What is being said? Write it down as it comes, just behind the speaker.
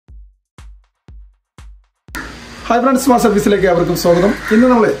Hi friends, my service like everything swagadam. Innu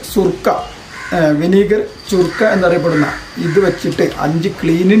nammal surka vinegar churka എന്നറിയപ്പെടുന്ന ഇത് വെച്ചിട്ട് 5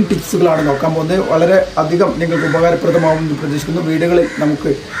 cleaning ടിപ്സുകളാണ് നോക്കാൻ പോകുന്നത്. വളരെ അധികം നിങ്ങൾക്ക് ഉപകാരപ്രദമാവുമെന്ന് പ്രതീക്ഷിക്കുന്നു. വീഡിയോകളിൽ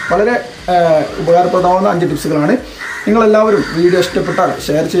നമുക്ക് വളരെ ഉപകാരപ്രദമാവുന്ന 5 ടിപ്സുകളാണ്. നിങ്ങൾ എല്ലാവരും വീഡിയോ ഇഷ്ടപ്പെട്ടാൽ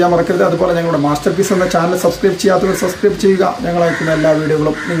ഷെയർ ചെയ്യാൻ മറക്കരുത്. അതുപോലെ ഞങ്ങളുടെ മാസ്റ്റർപീസ് എന്ന ചാനൽ സബ്സ്ക്രൈബ് ചെയ്യാത്തവർ സബ്സ്ക്രൈബ് ചെയ്യുക. ഞങ്ങൾ അയക്കുന്ന എല്ലാ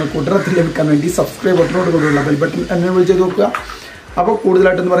വീഡിയോകളും നിങ്ങൾക്ക് ഉടനത്തിൽ ലഭിക്കാൻ വേണ്ടി സബ്സ്ക്രൈബ് ബട്ടനോട് കൂടിയുള്ള ബെൽ ബട്ടൺ എനേബിൾ ചെയ്ത് നോക്കുക. അപ്പോൾ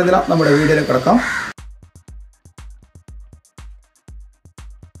കൂടുതലായിട്ടൊന്നും പറയുന്നില്ല, നമ്മുടെ വീഡിയോയിലേക്ക് കടക്കാം.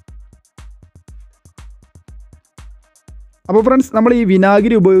 അപ്പോൾ ഫ്രണ്ട്സ്, നമ്മൾ ഈ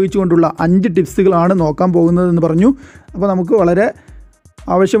വിനാഗിരി ഉപയോഗിച്ചുകൊണ്ടുള്ള 5 ടിപ്സുകളാണ് നോക്കാൻ പോകുന്നതെന്ന് പറഞ്ഞു. അപ്പോൾ നമുക്ക് വളരെ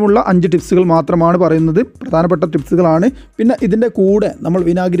ആവശ്യമുള്ള 5 ടിപ്സുകൾ മാത്രമാണ് പറയുന്നത്. പ്രധാനപ്പെട്ട ടിപ്സുകളാണ്. പിന്നെ ഇതിൻ്റെ കൂടെ നമ്മൾ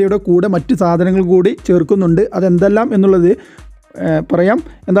വിനാഗിരിയുടെ കൂടെ മറ്റ് സാധനങ്ങൾ കൂടി ചേർക്കുന്നുണ്ട്. അതെന്തെല്ലാം എന്നുള്ളത് പറയാം.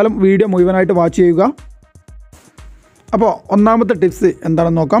 എന്തായാലും വീഡിയോ മുഴുവനായിട്ട് വാച്ച് ചെയ്യുക. അപ്പോൾ ഒന്നാമത്തെ ടിപ്സ്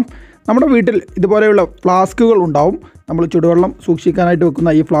എന്താണെന്ന് നോക്കാം. നമ്മുടെ വീട്ടിൽ ഇതുപോലെയുള്ള ഫ്ലാസ്കുകൾ ഉണ്ടാവും. നമ്മൾ ചുടുവെള്ളം സൂക്ഷിക്കാനായിട്ട് വെക്കുന്ന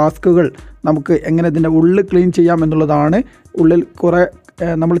ഈ ഫ്ലാസ്കുകൾ നമുക്ക് എങ്ങനെ ഇതിൻ്റെ ഉള്ളിൽ ക്ലീൻ ചെയ്യാം എന്നുള്ളതാണ്. ഉള്ളിൽ കുറേ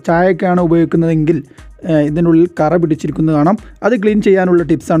നമ്മൾ ചായയൊക്കെയാണ് ഉപയോഗിക്കുന്നതെങ്കിൽ ഇതിനുള്ളിൽ കറ പിടിച്ചിരിക്കുന്നത് കാണാം. അത് ക്ലീൻ ചെയ്യാനുള്ള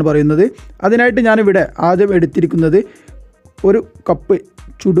ടിപ്സാണ് പറയുന്നത്. അതിനായിട്ട് ഞാനിവിടെ ആദ്യം എടുത്തിരിക്കുന്നത് 1 കപ്പ്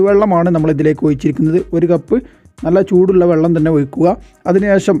ചുടുവെള്ളമാണ് നമ്മളിതിലേക്ക് ഒഴിച്ചിരിക്കുന്നത്. 1 കപ്പ് നല്ല ചൂടുള്ള വെള്ളം തന്നെ ഒഴിക്കുക.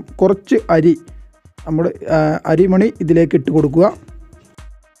 അതിനുശേഷം കുറച്ച് നമ്മുടെ അരിമണി ഇതിലേക്ക് ഇട്ട് കൊടുക്കുക.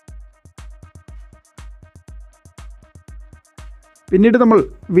 പിന്നീട് നമ്മൾ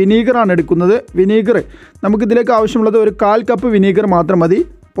വിനീഗറാണ് എടുക്കുന്നത്. വിനീഗർ നമുക്കിതിലേക്ക് ആവശ്യമുള്ളത് 1/4 കപ്പ് വിനീഗർ മാത്രം മതി.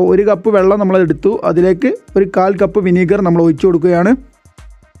 അപ്പോൾ 1 കപ്പ് വെള്ളം നമ്മൾ എടുത്തു, അതിലേക്ക് 1/4 കപ്പ് വിനീഗർ നമ്മൾ ഒഴിച്ചു കൊടുക്കുകയാണ്.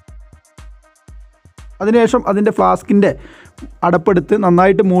 അതിനുശേഷം അതിൻ്റെ ഫ്ലാസ്കിൻ്റെ അടപ്പെടുത്ത്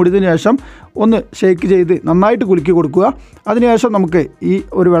നന്നായിട്ട് മൂടിയതിനു ശേഷം ഒന്ന് ഷേക്ക് ചെയ്ത് നന്നായിട്ട് കുലുക്കി കൊടുക്കുക. അതിനുശേഷം നമുക്ക് ഈ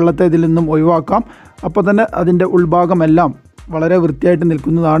ഒരു വെള്ളത്തെ ഇതിൽ നിന്നും ഒഴിവാക്കാം. അപ്പോൾ തന്നെ അതിൻ്റെ ഉൾഭാഗമെല്ലാം വളരെ വൃത്തിയായിട്ട്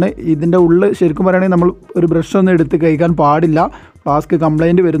നിൽക്കുന്നതാണ്. ഇതിൻ്റെ ഉള്ളിൽ ശരിക്കും പറയുകയാണെങ്കിൽ നമ്മൾ ഒരു ബ്രഷ് ഒന്നും എടുത്ത് കഴിക്കാൻ പാടില്ല. ഫ്ലാസ്ക്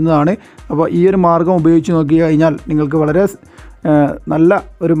കംപ്ലൈൻറ്റ് വരുന്നതാണ്. അപ്പോൾ ഈ ഒരു മാർഗ്ഗം ഉപയോഗിച്ച് നോക്കി കഴിഞ്ഞാൽ നിങ്ങൾക്ക് വളരെ നല്ല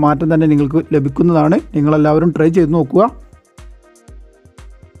ഒരു മാറ്റം തന്നെ നിങ്ങൾക്ക് ലഭിക്കുന്നതാണ്. നിങ്ങളെല്ലാവരും ട്രൈ ചെയ്ത് നോക്കുക.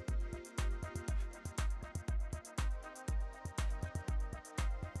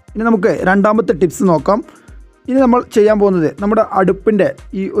 ഇനി നമുക്ക് രണ്ടാമത്തെ ടിപ്സ് നോക്കാം. ഇനി നമ്മൾ ചെയ്യാൻ പോകുന്നത് നമ്മുടെ അടുപ്പിൻ്റെ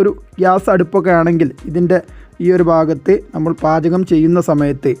ഈ ഒരു ഗ്യാസ് അടുപ്പൊക്കെ ആണെങ്കിൽ ഇതിൻ്റെ ഈ ഒരു ഭാഗത്ത് നമ്മൾ പാചകം ചെയ്യുന്ന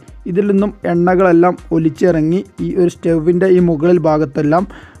സമയത്ത് ഇതിൽ നിന്നും എണ്ണകളെല്ലാം ഒലിച്ചിറങ്ങി ഈ ഒരു സ്റ്റൗവിൻ്റെ ഈ മുകൾ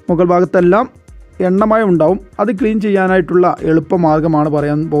ഭാഗത്തെല്ലാം എണ്ണമയം ഉണ്ടാവും. അത് ക്ലീൻ ചെയ്യാനായിട്ടുള്ള എളുപ്പമാർഗ്ഗമാണ്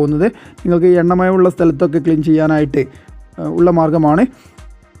പറയാൻ പോകുന്നത്. നിങ്ങൾക്ക് ഈ എണ്ണമയമുള്ള സ്ഥലത്തൊക്കെ ക്ലീൻ ചെയ്യാനായിട്ട് ഉള്ള മാർഗ്ഗമാണ്.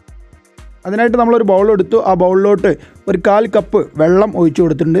 അതിനായിട്ട് നമ്മളൊരു ബൗളെടുത്തു. ആ ബൗളിലോട്ട് 1/4 കപ്പ് വെള്ളം ഒഴിച്ചു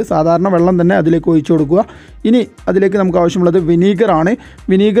കൊടുത്തിട്ടുണ്ട്. സാധാരണ വെള്ളം തന്നെ അതിലേക്ക് ഒഴിച്ചു കൊടുക്കുക. ഇനി അതിലേക്ക് നമുക്ക് ആവശ്യമുള്ളത് വിനീഗറാണ്.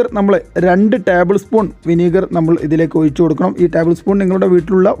 വിനീഗർ നമ്മൾ 2 ടേബിൾ സ്പൂൺ വിനീഗർ നമ്മൾ ഇതിലേക്ക് ഒഴിച്ചു കൊടുക്കണം. ഈ ടേബിൾ സ്പൂൺ നിങ്ങളുടെ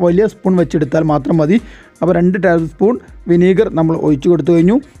വീട്ടിലുള്ള വലിയ സ്പൂൺ വെച്ചെടുത്താൽ മാത്രം മതി. അപ്പോൾ 2 ടേബിൾ സ്പൂൺ വിനീഗർ നമ്മൾ ഒഴിച്ചു കൊടുത്തു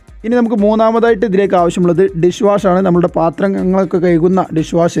കഴിഞ്ഞു. ഇനി നമുക്ക് മൂന്നാമതായിട്ട് ഇതിലേക്ക് ആവശ്യമുള്ളത് ഡിഷ് വാഷാണ്. നമ്മുടെ പാത്രങ്ങളൊക്കെ കഴുകുന്ന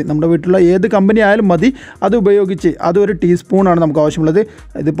ഡിഷ് വാഷ് നമ്മുടെ വീട്ടിലുള്ള ഏത് കമ്പനി ആയാലും മതി. അത് ഉപയോഗിച്ച് അതൊരു ടീസ്പൂണാണ് നമുക്ക് ആവശ്യമുള്ളത്.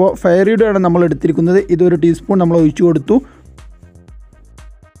 ഇതിപ്പോൾ ഫെയറിയുടെയാണ് നമ്മൾ എടുത്തിരിക്കുന്നത്. ഇതൊരു ടീസ്പൂൺ നമ്മൾ ഒഴിച്ചു കൊടുത്തു.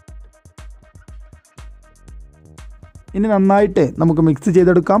 ഇനി നന്നായിട്ട് നമുക്ക് മിക്സ്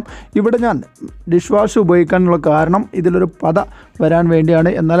ചെയ്തെടുക്കാം. ഇവിടെ ഞാൻ ഡിഷ് വാഷ് ഉപയോഗിക്കാനുള്ള കാരണം ഇതിലൊരു പത വരാൻ വേണ്ടിയാണ്.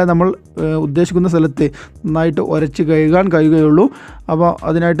 എന്നാലേ നമ്മൾ ഉദ്ദേശിക്കുന്ന സ്ഥലത്ത് നന്നായിട്ട് ഉരച്ച് കഴുകാൻ കഴിയുകയുള്ളൂ. അപ്പോൾ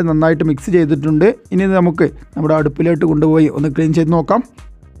അതിനായിട്ട് നന്നായിട്ട് മിക്സ് ചെയ്തിട്ടുണ്ട്. ഇനി നമുക്ക് നമ്മുടെ അടുപ്പിലോട്ട് കൊണ്ടുപോയി ഒന്ന് ക്ലീൻ ചെയ്ത് നോക്കാം.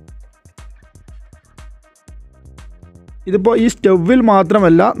 ഇതിപ്പോൾ ഈ സ്റ്റൗവിൽ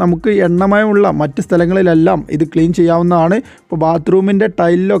മാത്രമല്ല, നമുക്ക് എണ്ണമയമുള്ള മറ്റ് സ്ഥലങ്ങളിലെല്ലാം ഇത് ക്ലീൻ ചെയ്യാവുന്നതാണ്. ഇപ്പോൾ ബാത്റൂമിൻ്റെ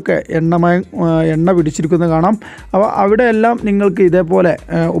ടൈലിലൊക്കെ എണ്ണ പിടിച്ചിരിക്കുന്നത് കാണാം. അപ്പോൾ അവിടെയെല്ലാം നിങ്ങൾക്ക് ഇതേപോലെ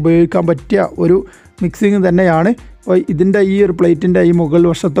ഉപയോഗിക്കാൻ പറ്റിയ ഒരു മിക്സിങ് തന്നെയാണ്. അപ്പോൾ ഇതിൻ്റെ ഈ ഒരു പ്ലേറ്റിൻ്റെ ഈ മുകൾ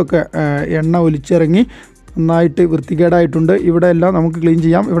വശത്തൊക്കെ എണ്ണ ഒലിച്ചിറങ്ങി നന്നായിട്ട് വൃത്തികേടായിട്ടുണ്ട്. ഇവിടെ എല്ലാം നമുക്ക് ക്ലീൻ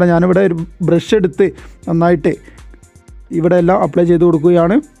ചെയ്യാം. ഇവിടെ ഞാനിവിടെ ഒരു ബ്രഷ് എടുത്ത് നന്നായിട്ട് ഇവിടെ എല്ലാം അപ്ലൈ ചെയ്ത്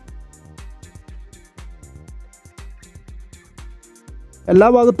കൊടുക്കുകയാണ്. എല്ലാ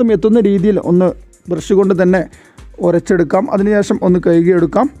ഭാഗത്തും എത്തുന്ന രീതിയിൽ ഒന്ന് ബ്രഷ് കൊണ്ട് തന്നെ ഉരച്ചെടുക്കാം. അതിനുശേഷം ഒന്ന്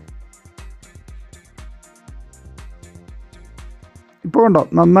കഴുകിയെടുക്കാം. ഇപ്പോൾ കണ്ടോ,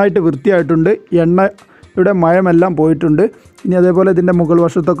 നന്നായിട്ട് വൃത്തിയായിട്ടുണ്ട്. എണ്ണയുടെ മയമെല്ലാം പോയിട്ടുണ്ട്. ഇനി അതേപോലെ ഇതിൻ്റെ മുകൾ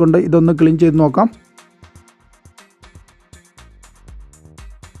വശത്തൊക്കെ ഉണ്ട്. ഇതൊന്ന് ക്ലീൻ ചെയ്ത് നോക്കാം.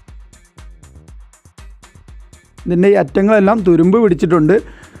 ഇതിൻ്റെ ഈ അറ്റങ്ങളെല്ലാം തുരുമ്പ് പിടിച്ചിട്ടുണ്ട്.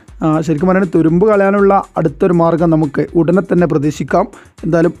 ശരിക്കും പറയുന്നത് തുരുമ്പ് കളയാനുള്ള അടുത്തൊരു മാർഗ്ഗം നമുക്ക് ഉടനെ തന്നെ പ്രതീക്ഷിക്കാം.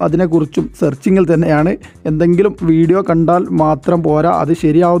 എന്തായാലും അതിനെക്കുറിച്ചും സെർച്ചിങ്ങിൽ തന്നെയാണ്. എന്തെങ്കിലും വീഡിയോ കണ്ടാൽ മാത്രം പോരാ, അത്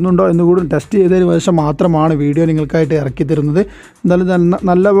ശരിയാവുന്നുണ്ടോ എന്നുകൂടി ടെസ്റ്റ് ചെയ്തതിന് ശേഷം മാത്രമാണ് വീഡിയോ നിങ്ങൾക്കായിട്ട് ഇറക്കി തരുന്നത്. എന്തായാലും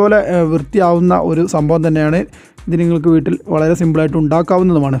നല്ലപോലെ വൃത്തിയാവുന്ന ഒരു സംഭവം തന്നെയാണ്. ഇത് നിങ്ങൾക്ക് വീട്ടിൽ വളരെ സിമ്പിളായിട്ട്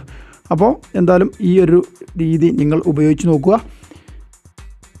ഉണ്ടാക്കാവുന്നതുമാണ്. അപ്പോൾ എന്തായാലും ഈ ഒരു രീതി നിങ്ങൾ ഉപയോഗിച്ച് നോക്കുക.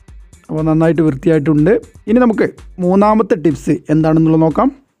 അപ്പോൾ നന്നായിട്ട് വൃത്തിയായിട്ടുണ്ട്. ഇനി നമുക്ക് മൂന്നാമത്തെ ടിപ്സ് എന്താണെന്നുള്ളത് നോക്കാം.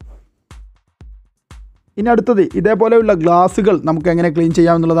 ഇനി അടുത്തത് ഇതേപോലെയുള്ള ഗ്ലാസ്സുകൾ നമുക്ക് എങ്ങനെ ക്ലീൻ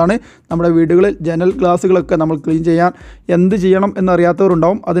ചെയ്യാമെന്നുള്ളതാണ്. നമ്മുടെ വീടുകളിൽ ജനൽ ഗ്ലാസ്സുകളൊക്കെ നമ്മൾ ക്ലീൻ ചെയ്യാൻ എന്ത് ചെയ്യണം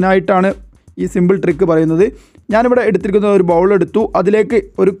എന്നറിയാത്തവരുണ്ടാവും. അതിനായിട്ടാണ് ഈ സിമ്പിൾ ട്രിക്ക് പറയുന്നത്. ഞാനിവിടെ എടുത്തിരിക്കുന്ന ഒരു ബൗൾ എടുത്തു, അതിലേക്ക്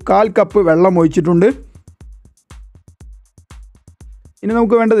ഒരു 1/4 കപ്പ് വെള്ളം ഒഴിച്ചിട്ടുണ്ട്. ഇനി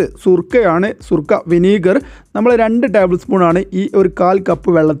നമുക്ക് വേണ്ടത് സുർക്കയാണ്. സുർക്ക വിനീഗർ നമ്മൾ 2 ടേബിൾ സ്പൂണാണ് ഈ ഒരു 1/4 കപ്പ്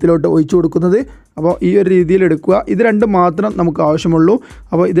വെള്ളത്തിലോട്ട് ഒഴിച്ചു കൊടുക്കുന്നത്. അപ്പോൾ ഈ ഒരു രീതിയിൽ എടുക്കുക. ഇത് രണ്ടും മാത്രം നമുക്ക് ആവശ്യമുള്ളൂ.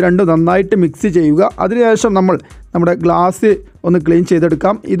 അപ്പോൾ ഇത് രണ്ടും നന്നായിട്ട് മിക്സ് ചെയ്യുക. അതിനുശേഷം നമ്മുടെ ഗ്ലാസ് ഒന്ന് ക്ലീൻ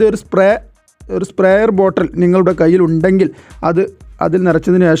ചെയ്തെടുക്കാം. ഇതൊരു സ്പ്രേയർ ബോട്ടിൽ നിങ്ങളുടെ കയ്യിൽ ഉണ്ടെങ്കിൽ അതിൽ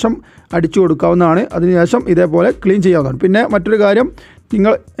നിറച്ചതിന് ശേഷം അടിച്ചു കൊടുക്കാവുന്നതാണ്. അതിനുശേഷം ഇതേപോലെ ക്ലീൻ ചെയ്യാവുന്നതാണ്. പിന്നെ മറ്റൊരു കാര്യം,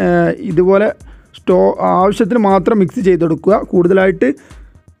 നിങ്ങൾ ഇതുപോലെ ആവശ്യത്തിന് മാത്രം മിക്സ് ചെയ്തെടുക്കുക. കൂടുതലായിട്ട്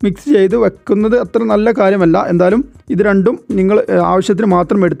മിക്സ് ചെയ്ത് വെക്കുന്നത് അത്ര നല്ല കാര്യമല്ല. എന്തായാലും ഇത് രണ്ടും നിങ്ങൾ ആവശ്യത്തിന്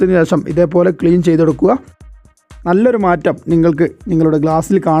മാത്രം എടുത്തതിന് ശേഷം ഇതേപോലെ ക്ലീൻ ചെയ്തെടുക്കുക. നല്ലൊരു മാറ്റം നിങ്ങൾക്ക് നിങ്ങളുടെ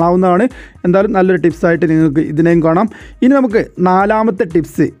ഗ്ലാസ്സിൽ കാണാവുന്നതാണ്. എന്തായാലും നല്ലൊരു ടിപ്സായിട്ട് നിങ്ങൾക്ക് ഇതിനെയും കാണാം. ഇനി നമുക്ക് 4ാമത്തെ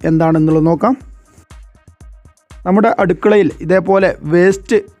ടിപ്സ് എന്താണെന്നുള്ളത് നോക്കാം. നമ്മുടെ അടുക്കളയിൽ ഇതേപോലെ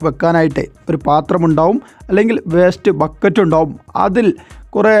വേസ്റ്റ് വെക്കാനായിട്ട് ഒരു പാത്രമുണ്ടാവും, അല്ലെങ്കിൽ വേസ്റ്റ് ബക്കറ്റ് ഉണ്ടാവും. അതിൽ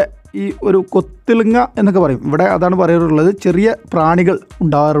കുറേ ഈ ഒരു കൊത്തിളിങ്ങ എന്നൊക്കെ പറയും, ഇവിടെ അതാണ് പറയാറുള്ളത്. ചെറിയ പ്രാണികൾ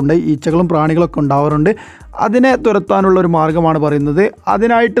ഉണ്ടാകാറുണ്ട്, ഈച്ചകളും പ്രാണികളൊക്കെ ഉണ്ടാകാറുണ്ട്. അതിനെ തുരത്താനുള്ള ഒരു മാർഗ്ഗമാണ് പറയുന്നത്.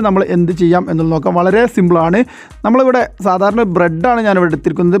 അതിനായിട്ട് നമ്മൾ എന്ത് ചെയ്യാം എന്നുള്ളത് നോക്കാം. വളരെ സിമ്പിളാണ്. നമ്മളിവിടെ സാധാരണ ബ്രെഡാണ് ഞാനിവിടെ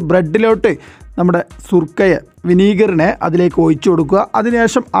എടുത്തിരിക്കുന്നത്. ബ്രെഡിലോട്ട് നമ്മുടെ സുർക്കയെ, വിനീഗറിനെ അതിലേക്ക് ഒഴിച്ചു കൊടുക്കുക.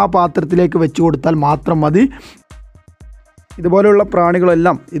 അതിനുശേഷം ആ പാത്രത്തിലേക്ക് വെച്ച് കൊടുത്താൽ മാത്രം മതി. ഇതുപോലെയുള്ള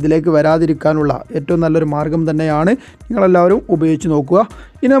പ്രാണികളെല്ലാം ഇതിലേക്ക് വരാതിരിക്കാനുള്ള ഏറ്റവും നല്ലൊരു മാർഗ്ഗം തന്നെയാണ്. നിങ്ങളെല്ലാവരും ഉപയോഗിച്ച് നോക്കുക.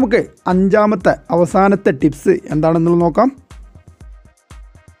 ഇനി നമുക്ക് 5ാമത്തെ അവസാനത്തെ ടിപ്സ് എന്താണെന്നുള്ളത് നോക്കാം.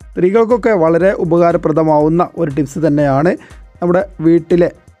 സ്ത്രീകൾക്കൊക്കെ വളരെ ഉപകാരപ്രദമാവുന്ന ഒരു ടിപ്സ് തന്നെയാണ്. നമ്മുടെ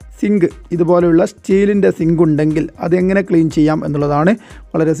വീട്ടിലെ സിങ്ക്, ഇതുപോലെയുള്ള സ്റ്റീലിൻ്റെ സിങ്ക് ഉണ്ടെങ്കിൽ അതെങ്ങനെ ക്ലീൻ ചെയ്യാം എന്നുള്ളതാണ്.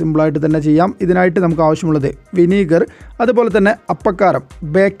 വളരെ സിമ്പിളായിട്ട് തന്നെ ചെയ്യാം. ഇതിനായിട്ട് നമുക്ക് ആവശ്യമുള്ളത് വിനീഗർ, അതുപോലെ തന്നെ അപ്പക്കാരം,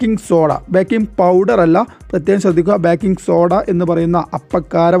 ബേക്കിംഗ് സോഡ, ബേക്കിംഗ് പൗഡർ അല്ല, പ്രത്യേകം ശ്രദ്ധിക്കുക. ബേക്കിംഗ് സോഡ എന്ന് പറയുന്ന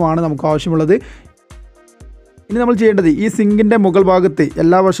അപ്പക്കാരമാണ് നമുക്ക് ആവശ്യമുള്ളത്. ഇനി നമ്മൾ ചെയ്യേണ്ടത് ഈ സിങ്കിൻ്റെ മുകൾ ഭാഗത്ത്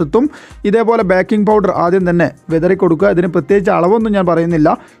എല്ലാ വശത്തും ഇതേപോലെ ബേക്കിംഗ് പൗഡർ ആദ്യം തന്നെ വിതറി കൊടുക്കുക. ഇതിന് പ്രത്യേകിച്ച് അളവൊന്നും ഞാൻ പറയുന്നില്ല.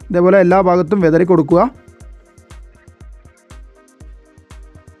 ഇതേപോലെ എല്ലാ ഭാഗത്തും വിതറി കൊടുക്കുക.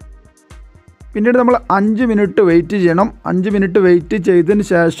 പിന്നീട് നമ്മൾ 5 മിനിറ്റ് വെയിറ്റ് ചെയ്യണം. 5 മിനിറ്റ് വെയിറ്റ് ചെയ്തതിന്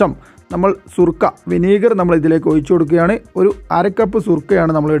ശേഷം നമ്മൾ സുർക്ക, വിനീഗർ നമ്മൾ ഇതിലേക്ക് ഒഴിച്ചു കൊടുക്കുകയാണ്. ഒരു 1/2 കപ്പ്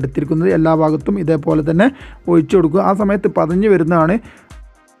സുർക്കയാണ് നമ്മൾ എടുത്തിരിക്കുന്നത്. എല്ലാ ഭാഗത്തും ഇതേപോലെ തന്നെ ഒഴിച്ചു കൊടുക്കുക. ആ സമയത്ത് പതഞ്ഞ് വരുന്നതാണ്.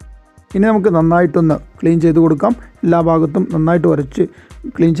 ഇനി നമുക്ക് നന്നായിട്ടൊന്ന് ക്ലീൻ ചെയ്ത് കൊടുക്കാം. എല്ലാ ഭാഗത്തും നന്നായിട്ട് ഉരച്ച്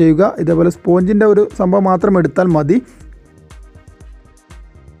ക്ലീൻ ചെയ്യുക. ഇതേപോലെ സ്പോഞ്ചിൻ്റെ ഒരു സംഭവം മാത്രം എടുത്താൽ മതി.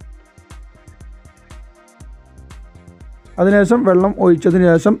 അതിനുശേഷം വെള്ളം ഒഴിച്ചതിന്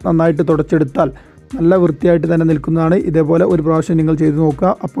ശേഷം നന്നായിട്ട് തുടച്ചെടുത്താൽ നല്ല വൃത്തിയായിട്ട് തന്നെ നിൽക്കുന്നതാണ്. ഇതേപോലെ ഒരു പ്രാവശ്യം നിങ്ങൾ ചെയ്ത് നോക്കുക.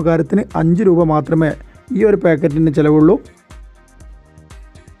 അപ്പക്കാരത്തിന് 5 രൂപ മാത്രമേ ഈ ഒരു പാക്കറ്റിന് ചിലവുള്ളൂ.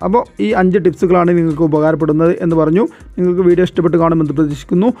 അപ്പോൾ ഈ 5 ടിപ്സുകളാണ് നിങ്ങൾക്ക് ഉപകാരപ്പെടുന്നത് എന്ന് പറഞ്ഞു. നിങ്ങൾക്ക് വീഡിയോ ഇഷ്ടപ്പെട്ട് കാണുമെന്ന്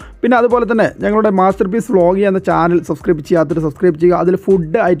പ്രതീക്ഷിക്കുന്നു. പിന്നെ അതുപോലെ തന്നെ ഞങ്ങളുടെ മാസ്റ്റർ പീസ് വ്ളോഗ് എന്ന ചാനൽ സബ്സ്ക്രൈബ് ചെയ്യാത്തവർ സബ്സ്ക്രൈബ് ചെയ്യുക. അതിൽ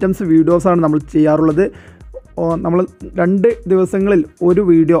ഫുഡ് ഐറ്റംസ് വീഡിയോസാണ് നമ്മൾ ചെയ്യാറുള്ളത്. നമ്മൾ 2 ദിവസങ്ങളിൽ ഒരു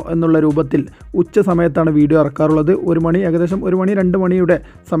വീഡിയോ എന്നുള്ള രൂപത്തിൽ ഉച്ച സമയത്താണ് വീഡിയോ ഇറക്കാറുള്ളത്. 1 മണി, ഏകദേശം 1 മണി 2 മണിയുടെ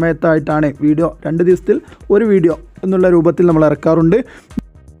സമയത്തായിട്ടാണ് വീഡിയോ. 2 ദിവസത്തിൽ ഒരു വീഡിയോ എന്നുള്ള രൂപത്തിൽ നമ്മൾ ഇറക്കാറുണ്ട്.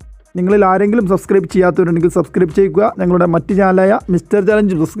 നിങ്ങളിൽ ആരെങ്കിലും സബ്സ്ക്രൈബ് ചെയ്യാത്തവരുണ്ടെങ്കിൽ സബ്സ്ക്രൈബ് ചെയ്യുക. ഞങ്ങളുടെ മറ്റ് ചാനലായ mister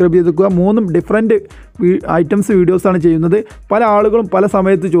challenge subscribe ചെയ്തുക്കുക. 3 different items വീഡിയോസാണ് ചെയ്യുന്നത്. പല ആളുകളും പല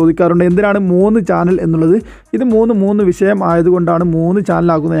സമയത്ത് ചോദിക്കാറുണ്ട് എന്തിനാണ് 3 ചാനൽ എന്നുള്ളത്. ഇത് 3 വിഷയം ആയതുകൊണ്ടാണ് 3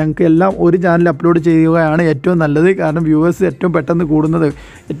 ചാനലാക്കുന്നത്. ഞങ്ങൾക്ക് എല്ലാം ഒരു ചാനൽ അപ്ലോഡ് ചെയ്യുകയാണ് ഏറ്റവും നല്ലത്. കാരണം വ്യൂവേഴ്സ് ഏറ്റവും പെട്ടെന്ന് കൂടുന്നത്,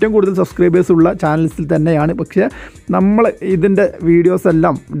 ഏറ്റവും കൂടുതൽ സബ്സ്ക്രൈബേഴ്സ് ഉള്ള ചാനൽസിൽ തന്നെയാണ്. പക്ഷേ നമ്മൾ ഇതിൻ്റെ വീഡിയോസ്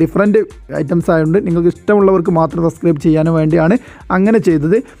എല്ലാം ഡിഫറൻറ്റ് ഐറ്റംസ് ആയതുകൊണ്ട് നിങ്ങൾക്ക് ഇഷ്ടമുള്ളവർക്ക് മാത്രം സബ്സ്ക്രൈബ് ചെയ്യാനും വേണ്ടിയാണ് അങ്ങനെ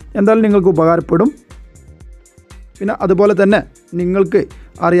ചെയ്തത്. എന്തായാലും നിങ്ങൾക്ക് ഉപകാരപ്പെടും. പിന്നെ അതുപോലെ തന്നെ നിങ്ങൾക്ക്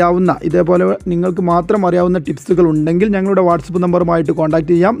അറിയാവുന്ന, ഇതേപോലെ നിങ്ങൾക്ക് മാത്രം അറിയാവുന്ന ടിപ്സുകൾ ഉണ്ടെങ്കിൽ ഞങ്ങളുടെ വാട്സപ്പ് നമ്പറുമായിട്ട്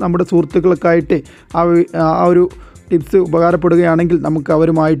കോൺടാക്റ്റ് ചെയ്യാം. നമ്മുടെ സുഹൃത്തുക്കൾക്കായിട്ട് ആ ഒരു ടിപ്സ് ഉപകാരപ്പെടുകയാണെങ്കിൽ നമുക്ക്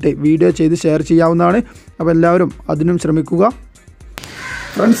അവരുമായിട്ട് വീഡിയോ ചെയ്ത് ഷെയർ ചെയ്യാവുന്നതാണ്. അപ്പോൾ എല്ലാവരും അതിനും ശ്രമിക്കുക.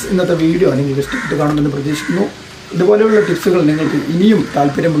 ഫ്രണ്ട്സ്, ഇന്നത്തെ വീഡിയോ നിങ്ങൾക്ക് ഇഷ്ടപ്പെട്ട് കാണുമെന്ന് പ്രതീക്ഷിക്കുന്നു. ഇതുപോലെയുള്ള ടിപ്സുകൾ നിങ്ങൾക്ക് ഇനിയും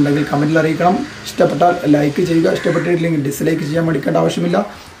താല്പര്യമുണ്ടെങ്കിൽ കമൻറ്റിൽ അറിയിക്കണം. ഇഷ്ടപ്പെട്ടാൽ ലൈക്ക് ചെയ്യുക, ഇഷ്ടപ്പെട്ടിട്ടില്ലെങ്കിൽ ഡിസ്ലൈക്ക് ചെയ്യാൻ മടിക്കേണ്ട ആവശ്യമില്ല.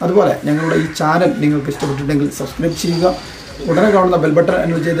 അതുപോലെ ഞങ്ങളുടെ ഈ ചാനൽ നിങ്ങൾക്ക് ഇഷ്ടപ്പെട്ടിട്ടുണ്ടെങ്കിൽ സബ്സ്ക്രൈബ് ചെയ്യുക. ഉടനെ കാണുന്ന ബെൽ ബട്ടൺ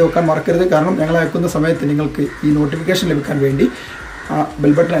എനേബിൾ ചെയ്ത് വെക്കാൻ മറക്കരുത്. കാരണം ഞങ്ങൾ അയക്കുന്ന സമയത്ത് നിങ്ങൾക്ക് ഈ നോട്ടിഫിക്കേഷൻ ലഭിക്കാൻ വേണ്ടി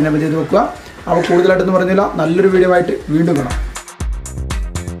ബെൽ ബട്ടൺ എനേബിൾ ചെയ്ത് വെക്കുക. അപ്പോൾ കൂടുതലായിട്ടൊന്നും പറഞ്ഞില്ല, നല്ലൊരു വീഡിയോ ആയിട്ട് വീണ്ടും കാണാം.